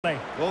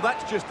Well,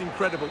 that's just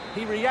incredible.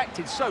 He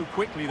reacted so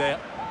quickly there.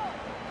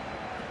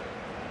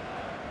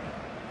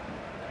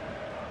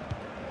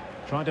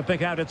 Trying to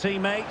pick out a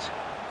teammate.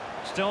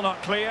 Still not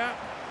clear.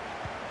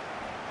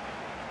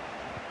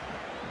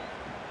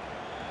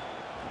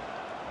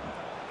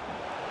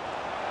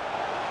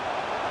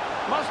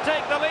 Must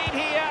take the lead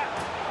here.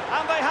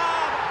 And they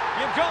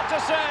have. You've got to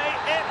say,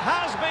 it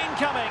has been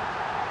coming.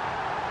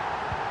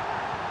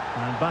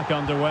 And back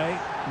underway.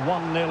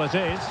 1-0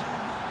 it is.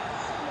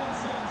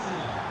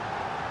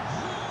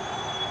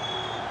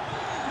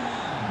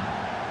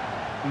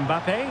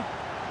 Mbappe.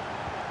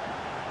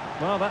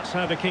 Well, that's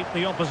how to keep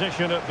the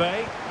opposition at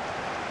bay.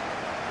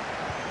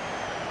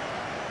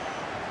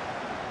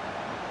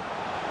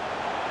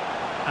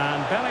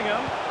 And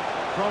Bellingham.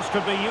 Cross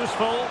could be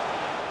useful.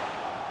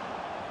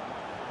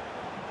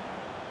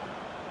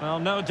 Well,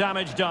 no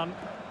damage done.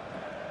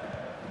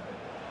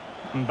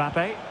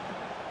 Mbappe.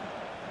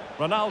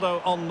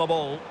 Ronaldo on the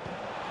ball.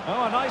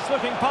 Oh, a nice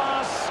looking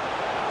pass.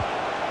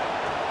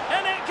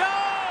 In it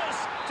goes!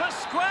 To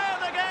square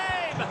the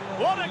game!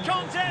 What a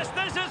contest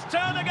this is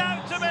turning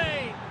out to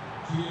be!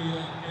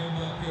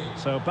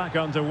 So back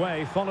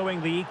underway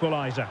following the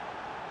equaliser.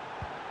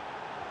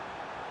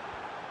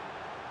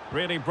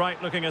 Really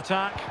bright looking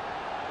attack.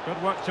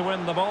 Good work to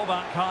win the ball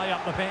back high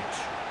up the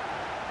pitch.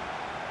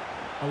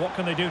 And what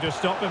can they do to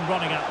stop him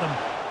running at them?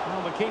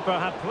 Well, the keeper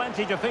had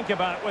plenty to think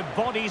about with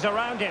bodies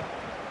around him.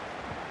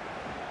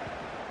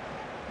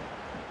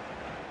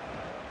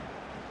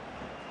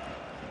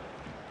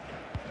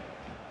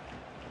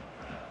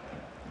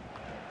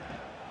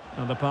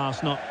 And the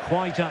pass not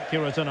quite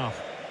accurate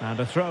enough. And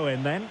a throw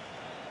in then.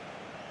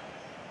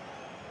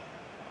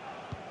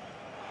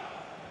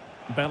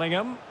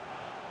 Bellingham.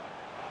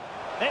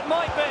 It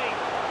might be.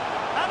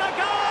 And a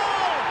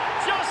goal!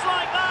 Just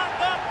like that,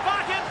 they're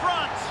back in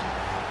front.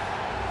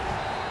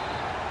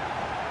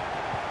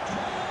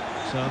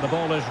 So the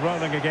ball is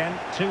rolling again.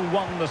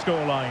 2-1 the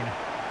scoreline.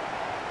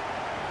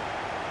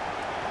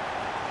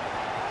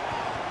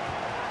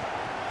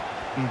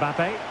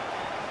 Mbappe.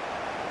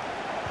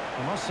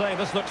 I must say,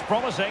 this looks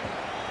promising.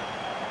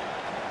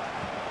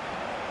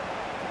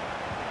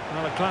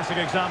 Well, a classic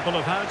example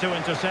of how to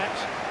intercept.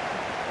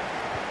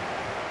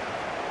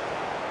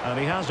 And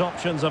he has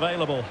options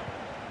available.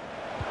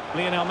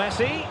 Lionel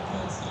Messi.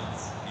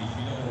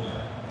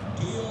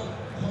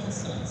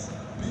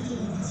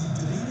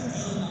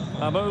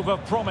 A move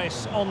of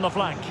promise on the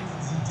flank.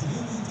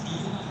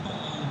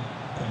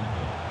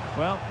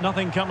 Well,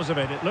 nothing comes of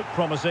it. It looked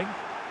promising.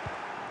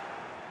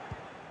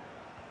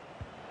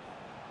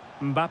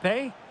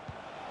 Mbappe.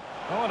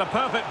 Oh, and a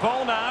perfect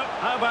ball now.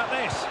 How about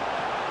this?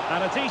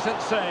 And a decent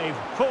save.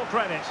 Full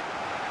credit.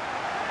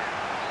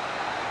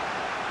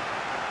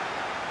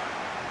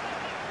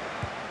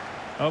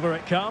 Over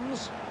it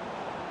comes.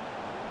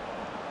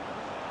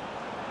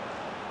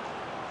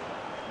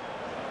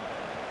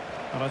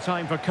 And a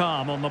time for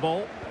calm on the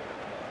ball.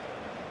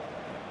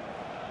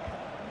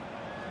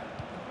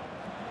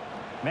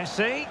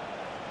 Messi.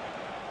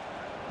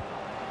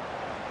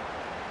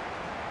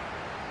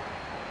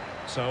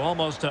 So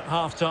almost at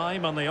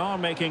half-time, and they are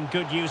making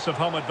good use of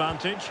home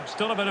advantage.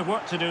 Still a bit of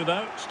work to do,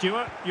 though.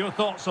 Stuart, your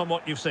thoughts on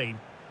what you've seen?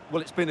 Well,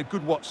 it's been a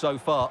good watch so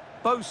far.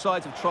 Both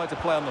sides have tried to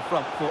play on the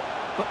front foot,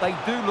 but they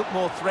do look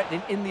more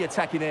threatening in the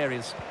attacking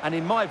areas. And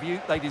in my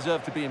view, they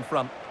deserve to be in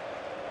front.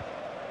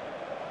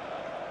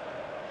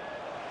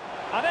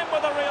 And in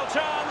with a real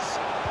chance.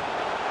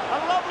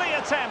 A lovely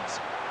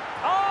attempt.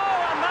 Oh,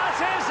 and that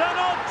is an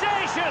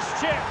audacious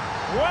chip.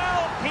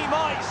 Well, he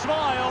might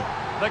smile.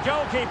 The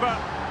goalkeeper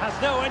has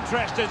no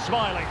interest in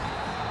smiling.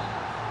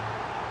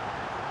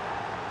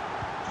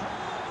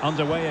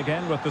 Underway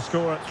again with the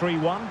score at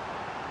 3-1.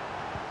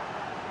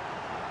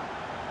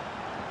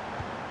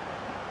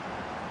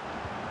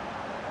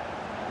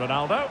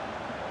 Ronaldo.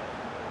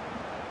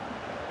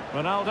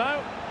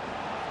 Ronaldo.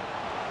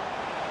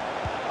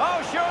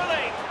 Oh,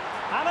 surely.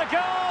 And a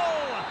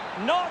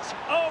goal! Not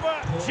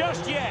over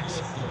just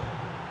yet.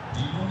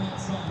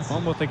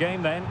 On with the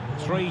game then.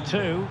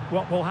 3-2.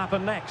 What will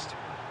happen next?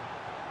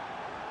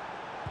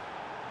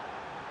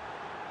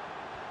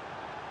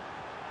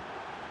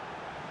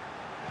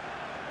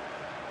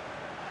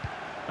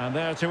 And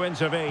there to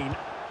intervene.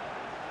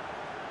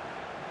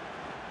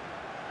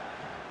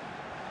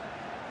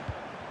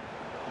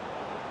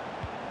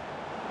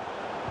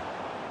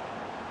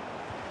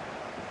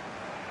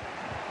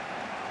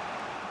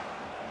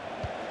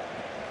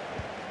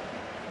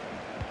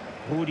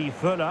 Rudi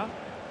Völler.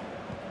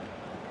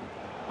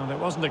 And it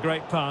wasn't a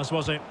great pass,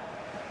 was it?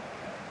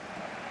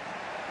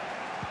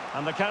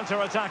 And the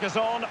counter-attack is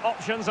on.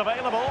 Options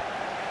available.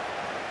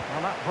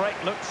 Well, that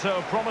break looked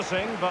so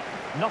promising, but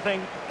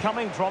nothing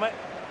coming from it.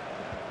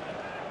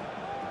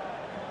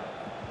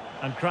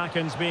 And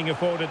Kraken's being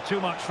afforded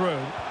too much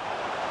room.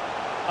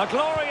 A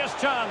glorious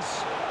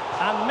chance.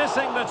 And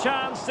missing the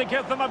chance to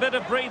give them a bit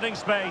of breathing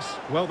space.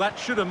 Well, that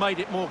should have made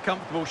it more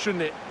comfortable,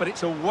 shouldn't it? But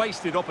it's a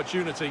wasted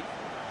opportunity.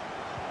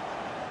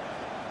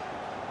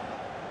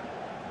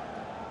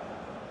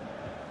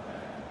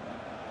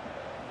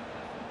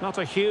 Not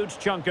a huge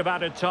chunk of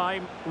added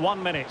time.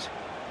 1 minute.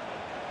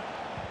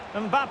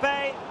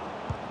 Mbappe.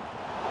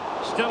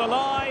 Still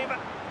alive.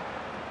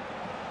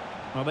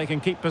 Well, they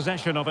can keep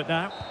possession of it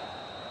now.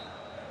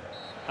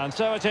 And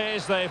so it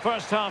is, the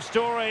first half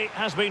story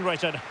has been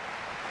written.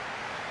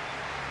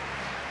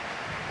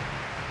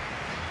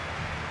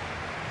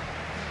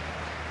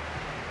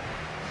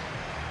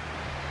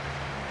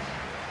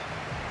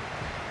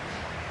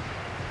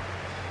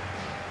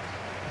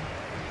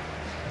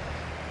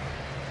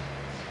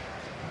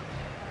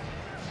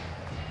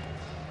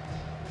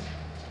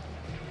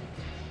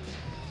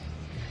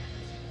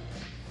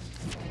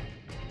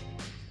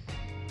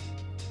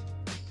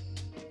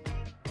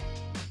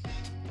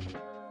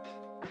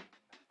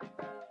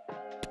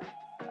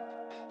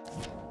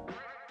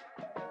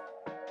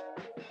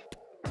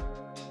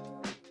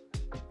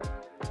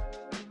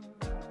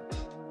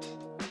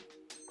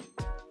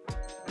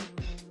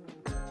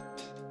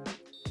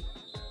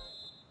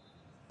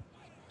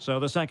 So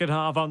the second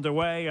half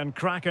underway, and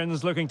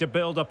Kraken's looking to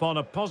build upon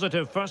a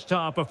positive first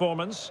half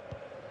performance.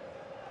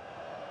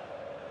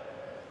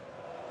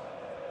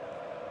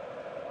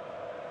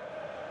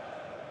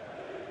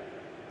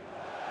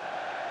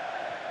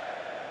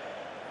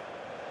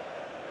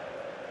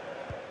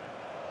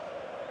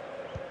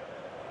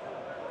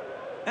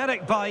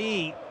 Eric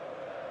Bailly.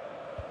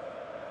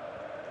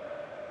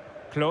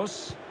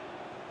 Close.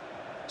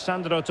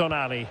 Sandro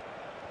Tonali.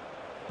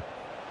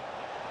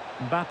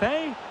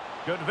 Mbappe.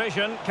 Good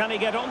vision. Can he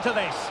get onto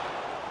this?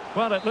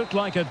 Well, it looked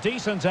like a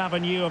decent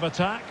avenue of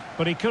attack,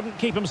 but he couldn't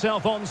keep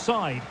himself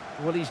onside.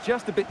 Well, he's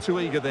just a bit too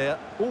eager there.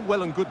 All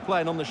well and good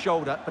playing on the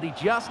shoulder, but he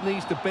just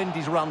needs to bend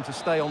his run to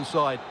stay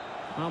onside.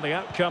 Well, the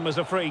outcome is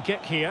a free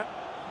kick here.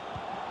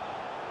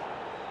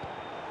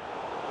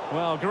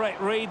 Well, great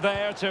read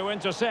there to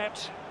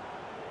intercept.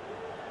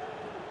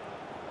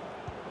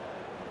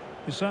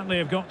 You certainly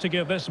have got to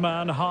give this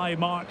man high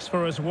marks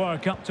for his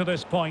work up to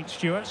this point,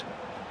 Stuart.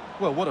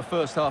 Well, what a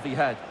first half he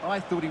had.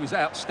 I thought he was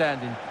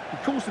outstanding. He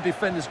caused the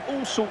defenders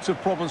all sorts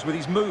of problems with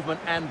his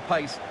movement and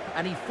pace,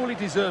 and he fully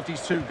deserved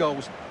his 2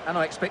 goals, and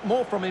I expect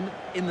more from him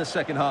in the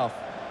second half.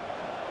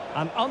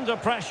 And under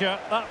pressure,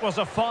 that was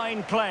a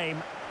fine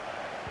claim.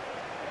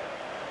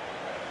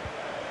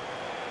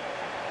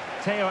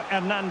 Theo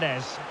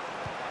Hernandez.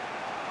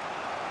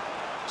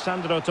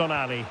 Sandro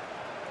Tonali.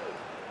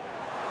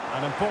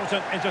 An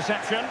important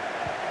interception.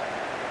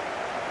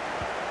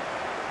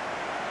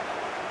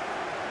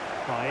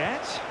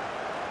 Payet.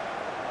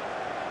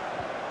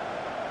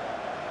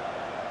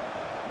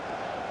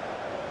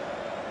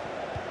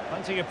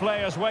 Plenty of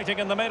players waiting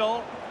in the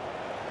middle.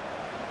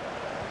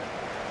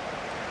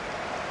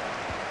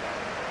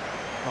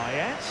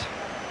 Payet.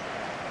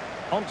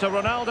 On to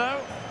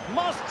Ronaldo.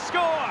 Must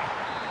score!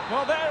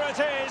 Well, there it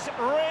is.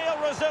 Real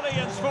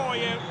resilience for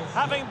you,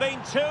 having been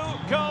 2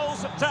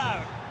 goals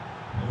down.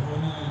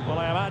 Well,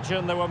 I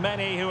imagine there were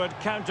many who had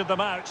counted them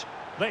out.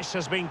 This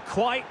has been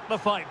quite the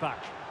fight back.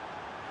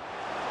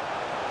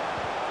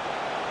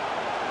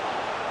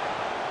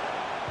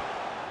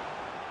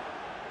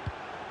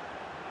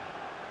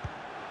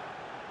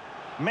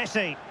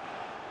 Messi.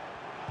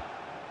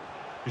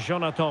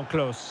 Jonathan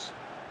Klaus.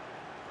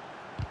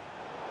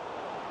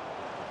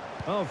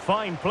 Oh,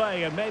 fine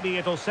play, and maybe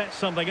it'll set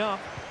something up.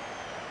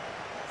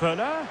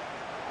 Werner.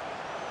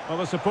 Well,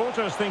 the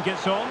supporters think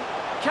it's on.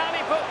 Can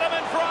he put them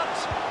in front?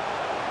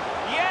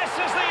 Yes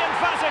is the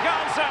emphatic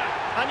answer.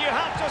 And you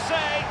have to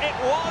say it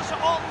was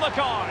on the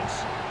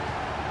cards.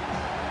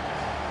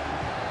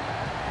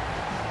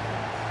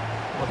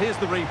 Well, here's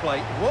the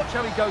replay. Watch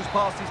how he goes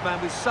past his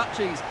man with such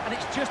ease, and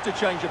it's just a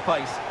change of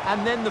pace.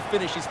 And then the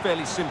finish is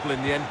fairly simple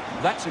in the end.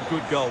 That's a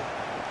good goal.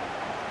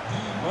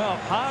 Well,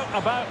 how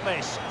about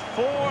this?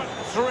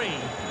 4-3.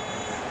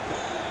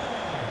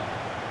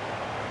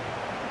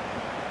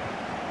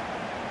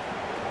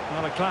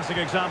 Well, a classic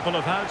example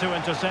of how to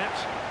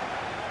intercept.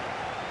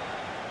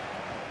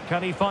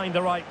 Can he find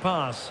the right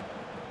pass?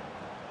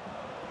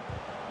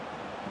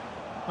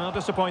 Well,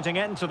 disappointing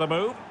end to the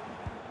move.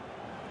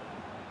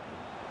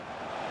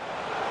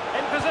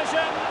 In position,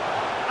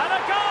 and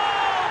a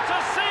goal to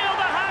seal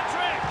the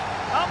hat-trick!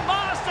 A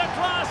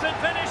masterclass in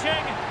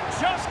finishing,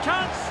 just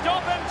can't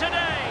stop him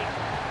today.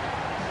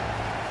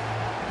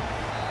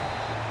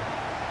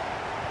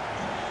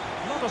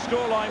 Not a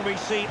scoreline we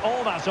see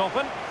all that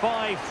often,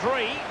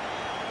 5-3.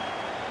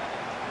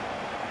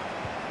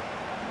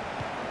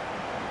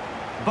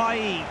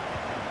 Bailly.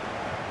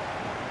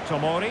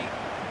 Tomori.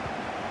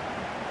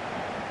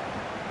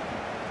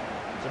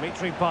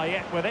 Dimitri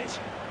Payet with it.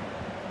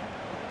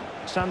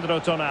 Sandro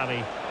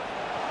Tonali.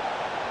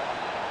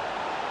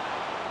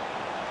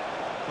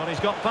 Well, he's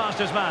got past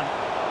his man.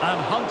 And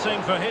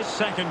hunting for his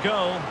second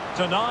goal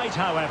tonight,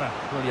 however.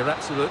 Well, you're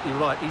absolutely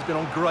right. He's been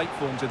on great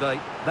form today.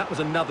 That was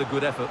another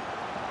good effort.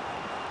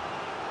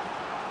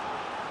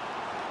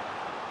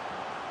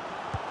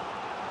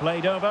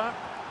 Played over.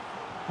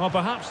 Well,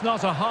 perhaps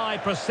not a high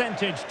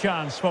percentage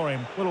chance for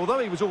him. Well, although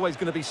he was always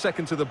going to be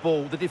second to the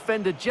ball, the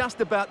defender just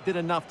about did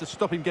enough to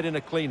stop him getting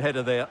a clean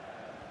header there.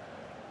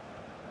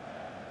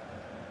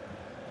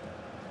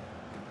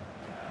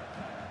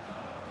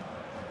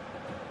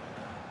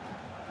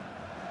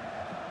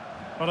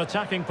 Well,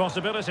 attacking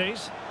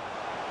possibilities.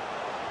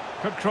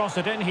 Could cross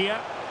it in here.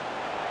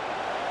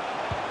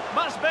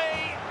 Must be.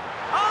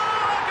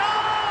 Oh, a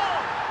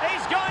goal!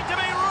 He's going to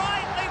be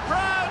rightly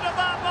proud of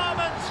that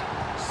moment.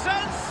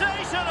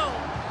 Sensational!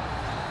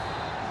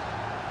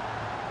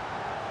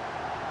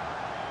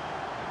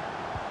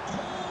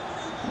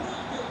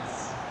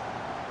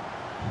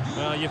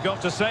 Well, you've got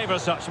to savour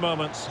such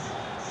moments.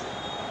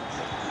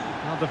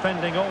 Well,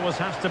 defending always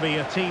has to be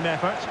a team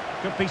effort.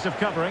 Good piece of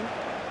covering.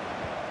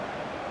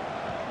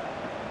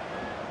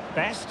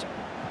 Best.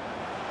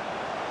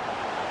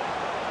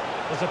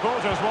 The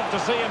supporters want to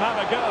see him have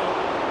a go.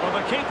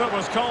 Well, the keeper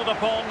was called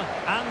upon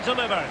and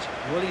delivered.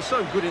 Well, he's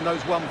so good in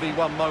those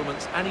 1v1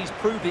 moments, and he's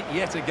proved it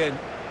yet again.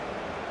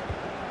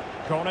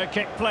 Corner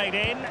kick played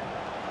in.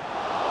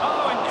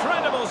 Oh,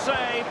 incredible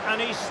save,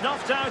 and he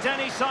snuffed out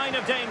any sign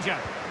of danger.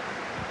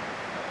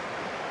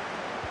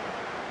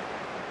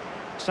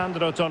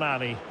 Sandro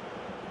Tonali.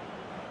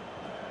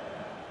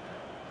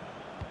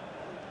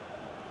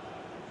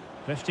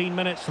 15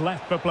 minutes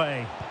left for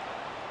play.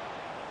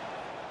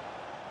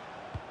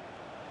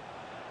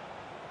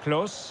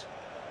 Close.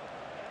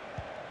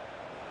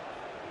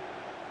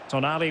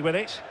 Tonali with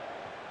it.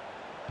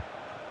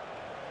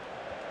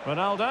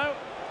 Ronaldo.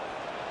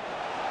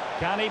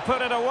 Can he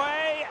put it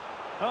away?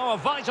 Oh, a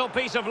vital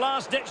piece of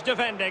last-ditch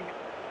defending.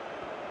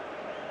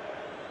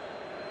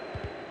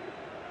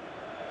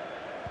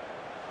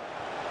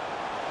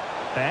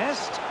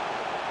 Best.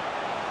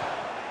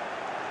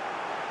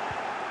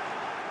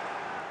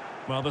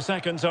 Well, the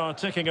seconds are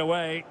ticking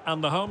away,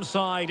 and the home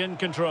side in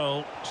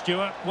control.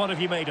 Stuart, what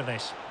have you made of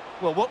this?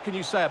 Well, what can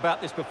you say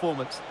about this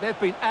performance? They've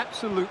been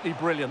absolutely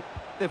brilliant.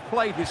 They've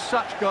played with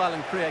such guile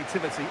and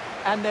creativity,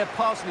 and their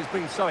passing has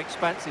been so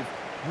expansive.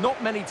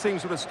 Not many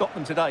teams would have stopped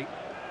them today.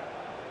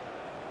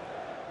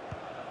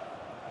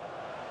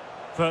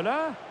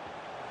 Fuller.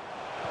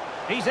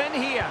 He's in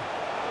here.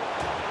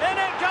 In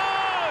it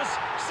goes!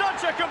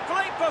 Such a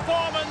complete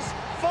performance.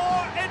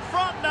 4 in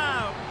front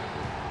now.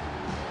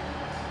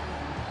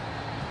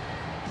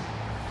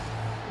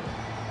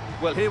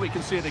 Well, here we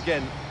can see it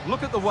again.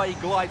 Look at the way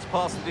he glides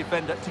past the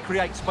defender to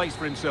create space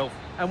for himself.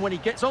 And when he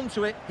gets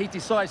onto it, he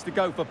decides to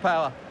go for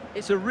power.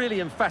 It's a really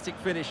emphatic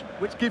finish,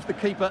 which gives the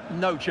keeper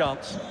no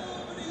chance.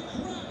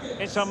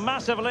 It's a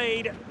massive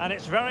lead, and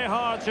it's very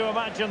hard to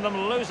imagine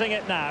them losing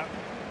it now.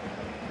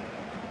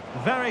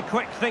 Very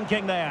quick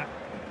thinking there.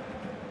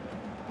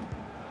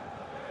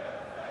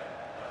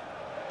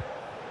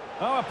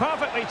 Oh, a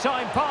perfectly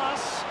timed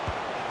pass.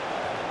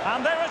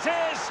 And there it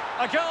is,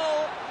 a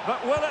goal.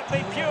 But will it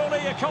be purely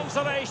a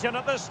consolation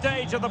at this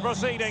stage of the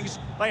proceedings?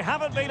 They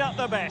haven't been at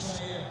their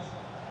best.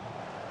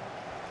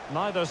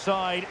 Neither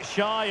side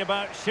shy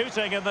about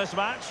shooting in this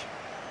match.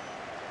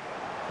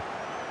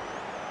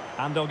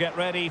 And they'll get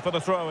ready for the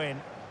throw-in.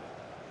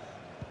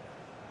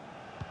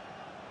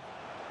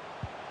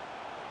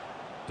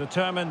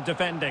 Determined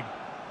defending.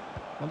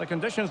 Well, the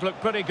conditions look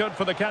pretty good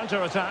for the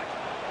counter-attack.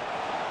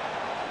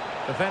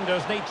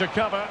 Defenders need to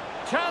cover.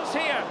 Chance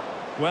here.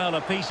 Well,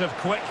 a piece of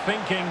quick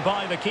thinking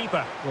by the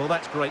keeper. Well,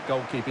 that's great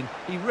goalkeeping.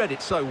 He read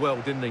it so well,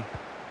 didn't he?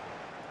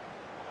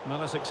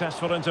 Well, a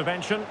successful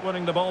intervention,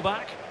 winning the ball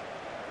back.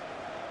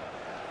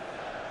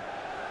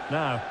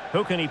 Now,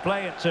 who can he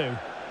play it to?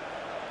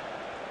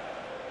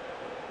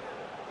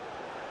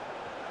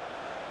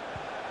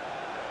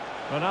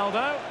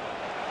 Ronaldo.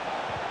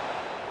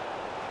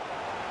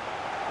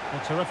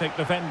 A terrific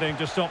defending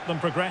to stop them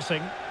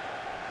progressing.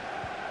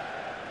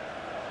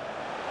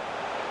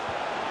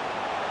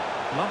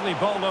 Lovely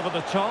ball over the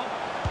top.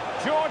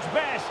 George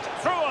Best,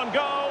 through on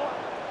goal.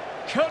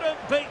 Couldn't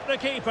beat the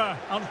keeper,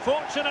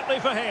 unfortunately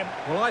for him.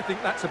 Well, I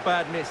think that's a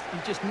bad miss. He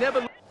just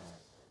never...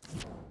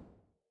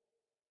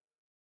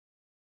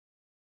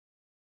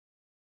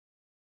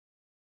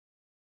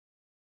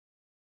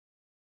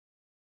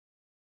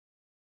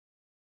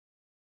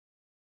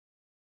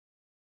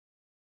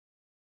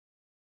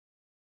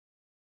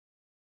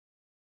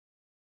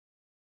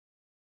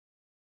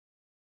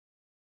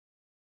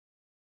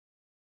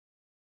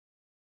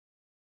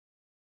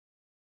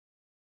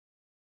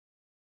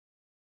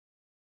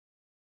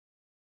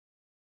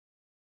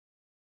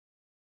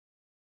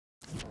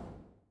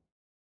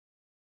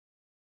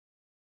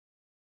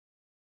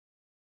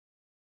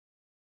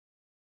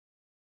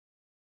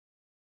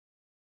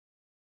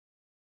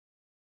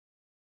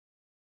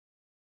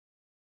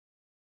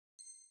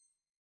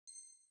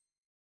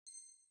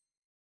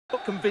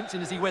 Not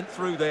convincing as he went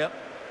through there.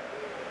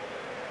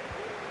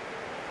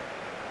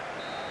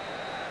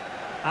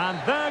 And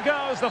there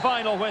goes the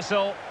final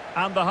whistle.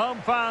 And the home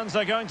fans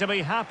are going to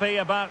be happy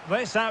about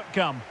this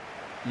outcome.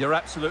 You're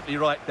absolutely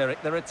right,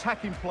 Derek. Their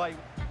attacking play...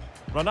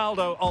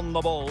 Ronaldo on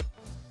the ball.